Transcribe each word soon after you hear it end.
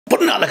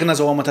قلنا لك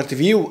الناس هو ماتر تي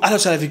في واهلا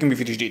وسهلا فيكم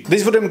بفيديو جديد.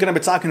 This video I'm gonna be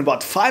talking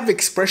about 5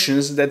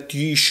 expressions that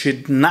you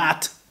should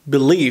not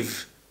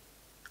believe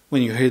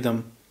when you hear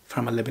them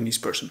from a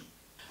Lebanese person.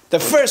 The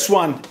first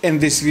one in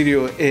this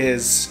video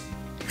is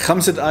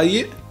 5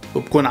 دقايق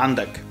وبكون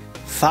عندك.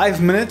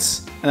 5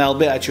 minutes and I'll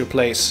be at your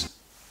place.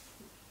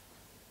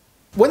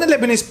 When a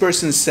Lebanese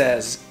person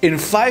says in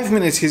 5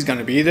 minutes he's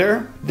gonna be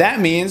there, that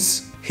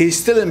means he's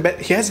still in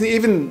bed. He hasn't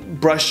even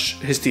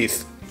brushed his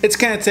teeth. It's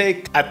gonna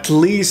take at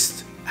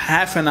least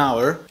half an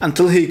hour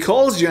until he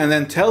calls you and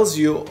then tells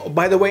you, oh,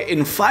 by the way,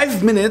 in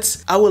 5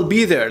 minutes I will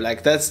be there.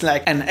 Like that's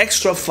like an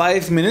extra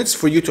 5 minutes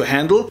for you to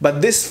handle,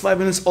 but this 5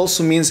 minutes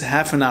also means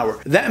half an hour.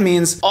 That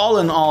means all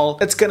in all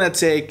it's gonna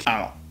take, I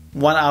don't know,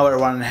 1 hour,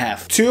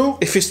 1.5. 2,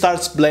 if he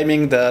starts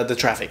blaming the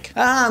traffic.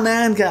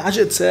 Man, the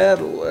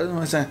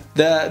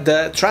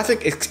traffic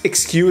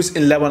excuse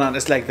in Lebanon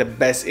is like the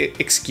best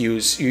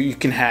excuse you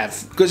can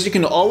have, because you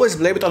can always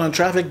blame it on the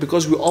traffic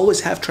because we always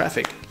have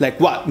traffic. Like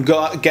what?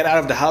 Get out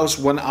of the house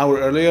 1 hour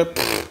earlier?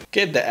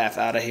 Get the F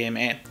out of here,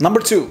 man.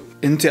 Number 2,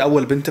 انت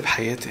أول بنت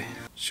بحياتي.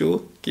 شو؟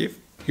 كيف؟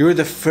 You're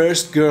the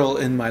first girl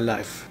in my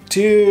life.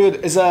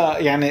 Dude, إذا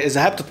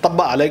هي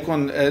بتطبق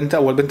عليكم أنت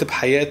أول بنت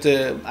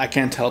بحياتي, I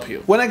can't help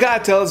you. When a guy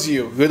tells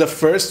you you're the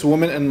first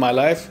woman in my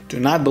life, do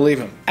not believe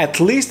him. At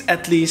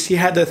least he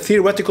had a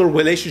theoretical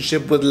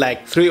relationship with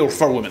like 3 or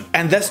 4 women,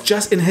 and that's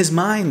just in his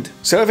mind.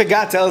 So if a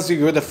guy tells you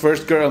you're the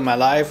first girl in my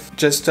life,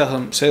 just tell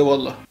him, say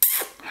wallah.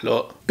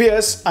 Hello.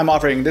 P.S. I'm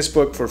offering this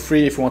book for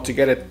free. If you want to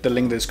get it, the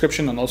link in the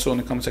description and also in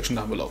the comment section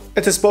down below.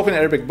 It's a spoken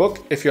Arabic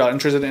book. If you are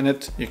interested in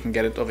it, you can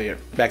get it over here.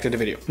 Back to the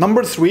video.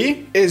 Number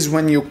 3 is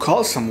when you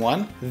call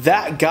someone,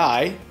 that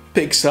guy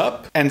picks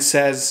up and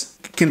says,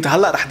 كنت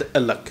هلا رح دق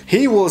لك.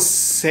 He will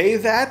say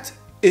that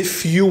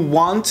if you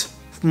want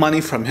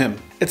money from him.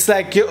 It's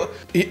like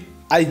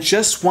I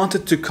just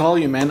wanted to call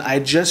you, man. I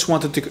just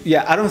wanted to.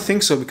 Yeah, I don't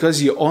think so,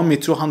 because you owe me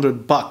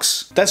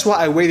 $200. That's why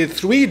I waited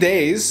 3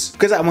 days,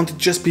 because I wanted to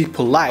just be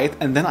polite,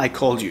 and then I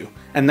called you.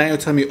 And now you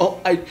tell me, oh,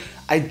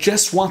 I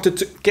just wanted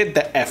to get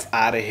the F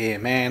out of here,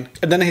 man.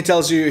 And then he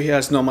tells you he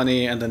has no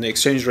money, and then the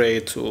exchange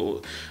rate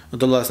to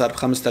 $1 صار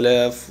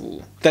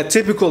ب5000. That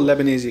typical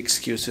Lebanese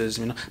excuses,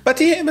 you know.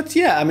 But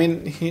yeah, I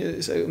mean,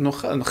 no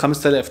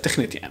 5000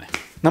 تخنت يعني.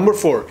 Number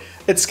 4,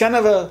 it's kind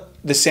of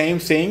the same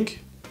thing,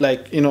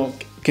 like, you know.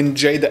 كنت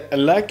جاي دق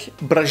لك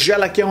برجع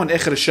لك اياهم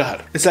اخر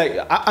الشهر. It's like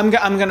I'm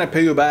gonna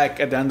pay you back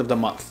at the end of the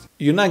month.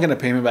 You're not gonna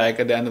pay me back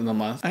at the end of the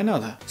month. I know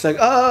that. It's like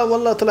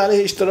والله طلع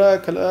عليه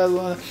اشتراك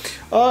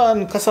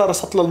انكسر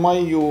سطل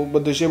المي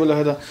وبده يجيب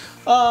له هذا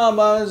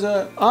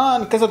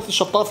انكسرت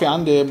الشطافة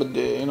عندي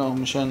بدي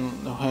مشان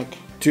هيك.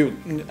 Dude,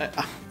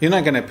 you're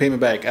not gonna pay me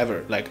back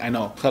ever. Like I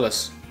know.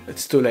 خلص.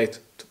 It's too late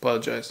to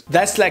apologize.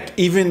 That's like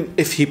even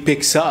if he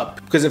picks up,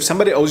 because if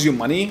somebody owes you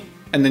money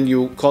and then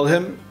you call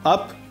him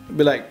up,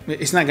 be like,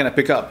 it's not gonna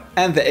pick up.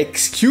 And the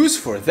excuse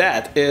for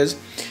that is,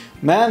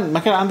 man, ما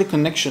كان عندي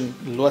connection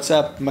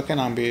الواتساب, ما كان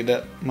عم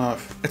بيدق, ما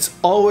it's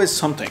always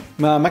something.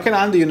 ما كان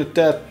عندي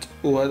يونتات,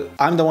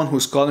 I'm the one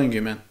who's calling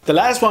you, man. The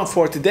last one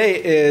for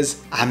today is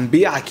عم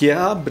بيعك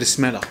إياها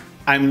برسملة.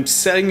 I'm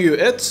selling you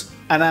it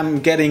and I'm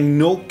getting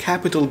no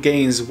capital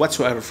gains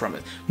whatsoever from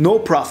it. No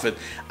profit.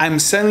 I'm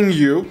selling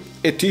you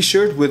a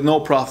t-shirt with no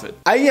profit.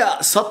 أي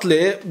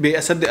سطلة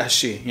بأصدق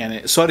هالشي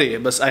يعني, sorry,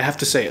 but I have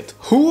to say it.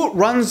 Who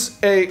runs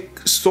a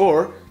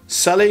store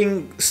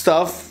selling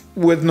stuff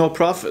with no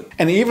profit?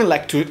 And even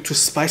like to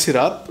spice it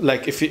up,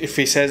 like if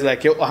he says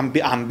like yo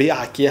عم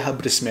بيعك إياها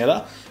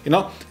برسملة, you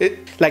know,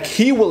 like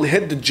he will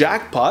hit the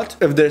jackpot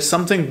if there's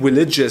something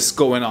religious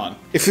going on.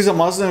 If he's a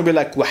Muslim, he'll be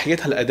like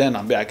وحياتها الأذان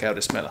عم بيعك إياها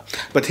برسملة.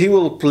 But he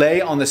will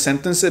play on the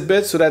sentence a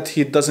bit so that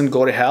he doesn't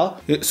go to hell.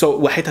 So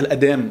وحياتها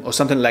الأذان or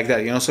something like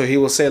that, you know. So he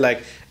will say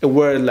like a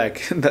word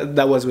like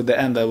that was with the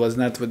end, that was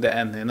not with the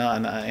end, you know.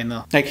 And you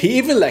know, like he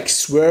even like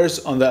swears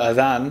on the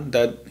adhan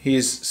that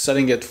he's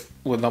selling it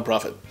with no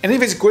profit. And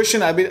if it's a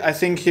question, I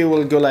think he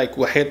will go like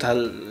وحياتها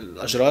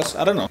الأجراس,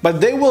 I don't know. But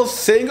they will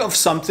think of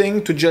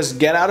something to just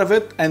get out of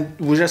it, and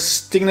we just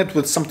sting it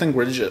with something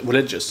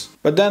religious.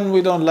 But then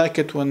we don't like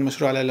it when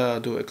Mashru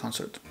Alayla do a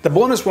concert. The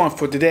bonus one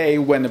for today,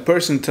 when a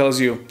person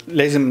tells you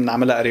لازم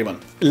نعملها قريبا.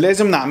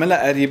 لازم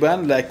نعملها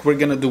قريبا, like we're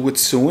gonna do it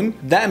soon.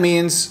 That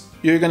means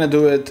you're gonna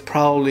do it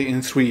probably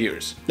in 3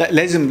 years.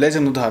 لازم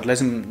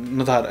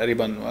نظهر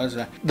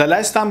قريبا. The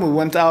last time we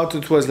went out,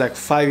 it was like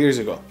 5 years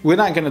ago. We're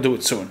not gonna do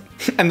it soon.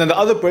 And then the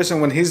other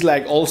person, when he's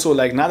like also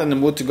like not in the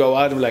mood to go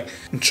out, we're like,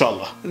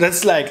 inshallah.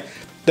 That's like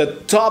the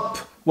top,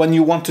 when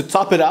you want to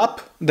top it up.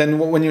 Then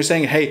when you're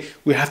saying, hey,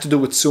 we have to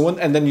do it soon,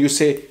 and then you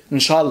say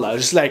inshallah,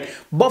 just like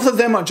both of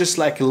them are just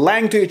like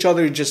lying to each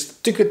other,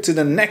 just took it to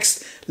the next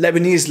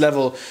Lebanese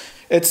level.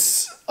 It's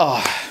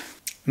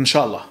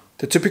inshallah.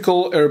 The typical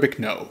Arabic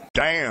no.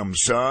 Damn,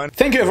 son.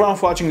 Thank you everyone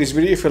for watching this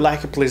video. If you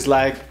like it, please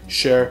like,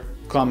 share,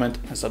 comment,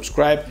 and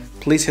subscribe.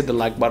 Please hit the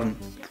like button.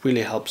 It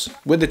really helps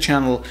with the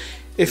channel.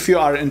 If you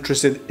are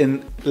interested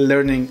in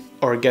learning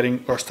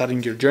or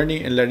starting your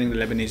journey in learning the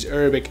Lebanese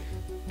Arabic,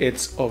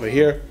 it's over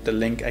here. The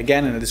link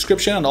again in the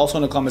description and also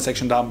in the comment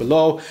section down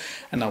below.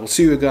 And I will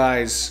see you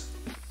guys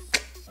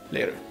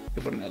later.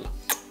 كبرنا يلا.